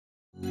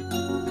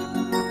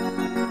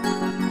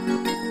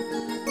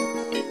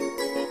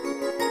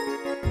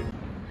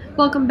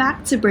Welcome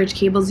back to Bridge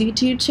Cable's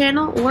YouTube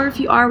channel, or if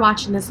you are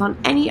watching this on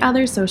any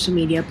other social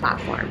media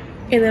platform.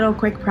 A little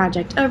quick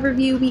project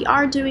overview: we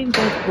are doing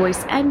both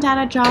voice and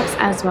data drops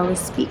as well as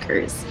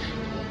speakers.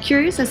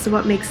 Curious as to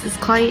what makes this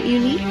client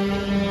unique?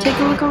 Take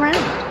a look around.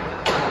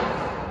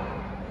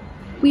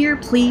 We are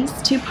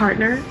pleased to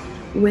partner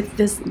with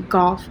this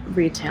golf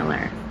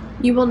retailer.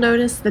 You will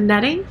notice the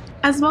netting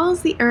as well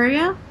as the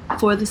area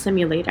for the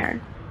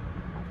simulator.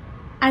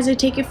 As I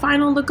take a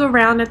final look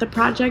around at the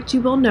project,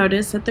 you will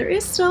notice that there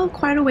is still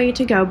quite a way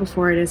to go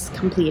before it is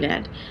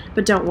completed.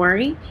 But don't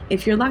worry,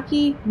 if you're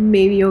lucky,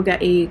 maybe you'll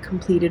get a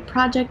completed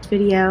project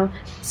video,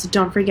 so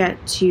don't forget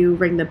to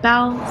ring the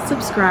bell,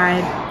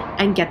 subscribe,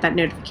 and get that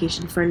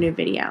notification for a new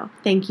video.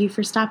 Thank you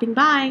for stopping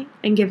by,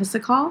 and give us a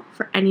call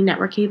for any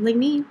network cabling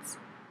needs.